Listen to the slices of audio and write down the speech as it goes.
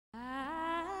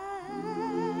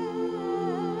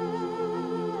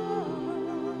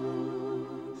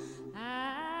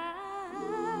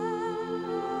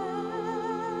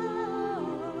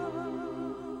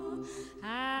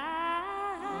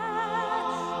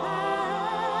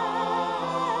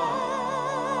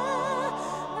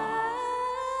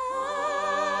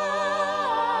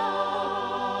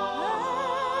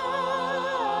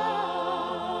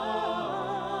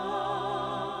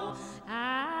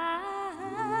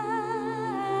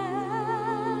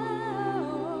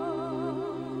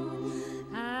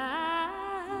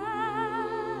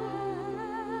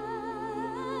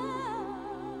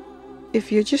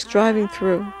if you're just driving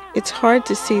through, it's hard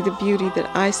to see the beauty that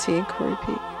I see in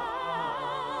Corapeake.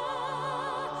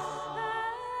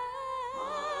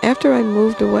 After I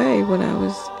moved away when I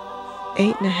was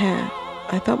 8.5,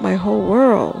 I thought my whole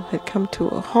world had come to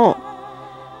a halt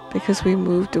because we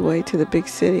moved away to the big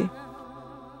city.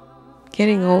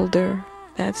 Getting older,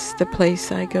 that's the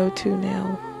place I go to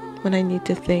now when I need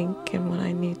to think and when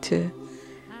I need to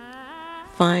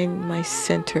find my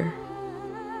center.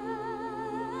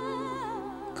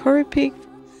 Corapeake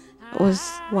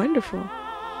was wonderful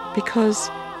because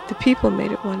the people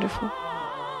made it wonderful.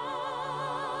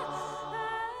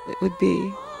 It would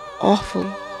be awful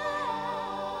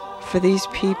for these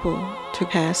people to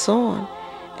pass on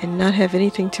and not have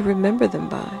anything to remember them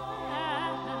by.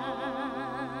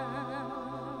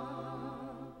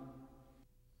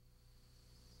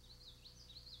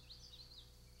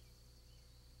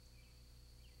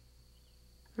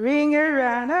 Ring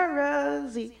around a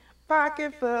rosy,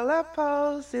 pocket full of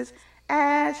posies,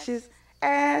 ashes,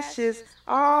 ashes,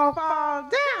 all fall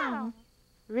down.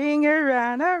 Ring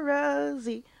around a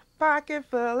rosy, pocket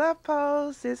full of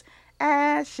posies,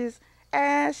 ashes,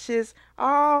 ashes,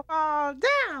 all fall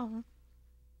down.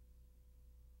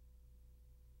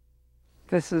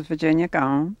 This is Virginia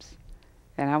Gomes,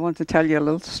 and I want to tell you a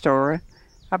little story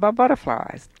about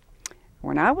butterflies.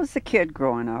 When I was a kid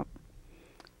growing up,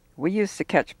 we used to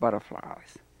catch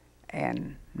butterflies,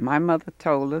 and my mother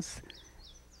told us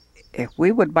if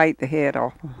we would bite the head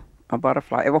off a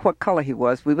butterfly, what color he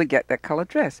was, we would get that color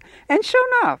dress. And sure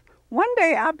enough, one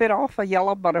day I bit off a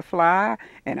yellow butterfly,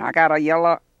 and I got a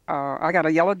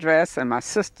yellow dress, and my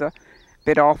sister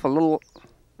bit off a little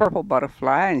purple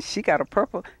butterfly, and she got a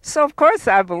purple. So of course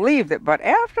I believed it, but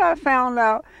after I found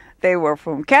out they were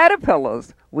from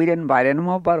caterpillars, we didn't bite any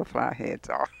more butterfly heads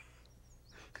off.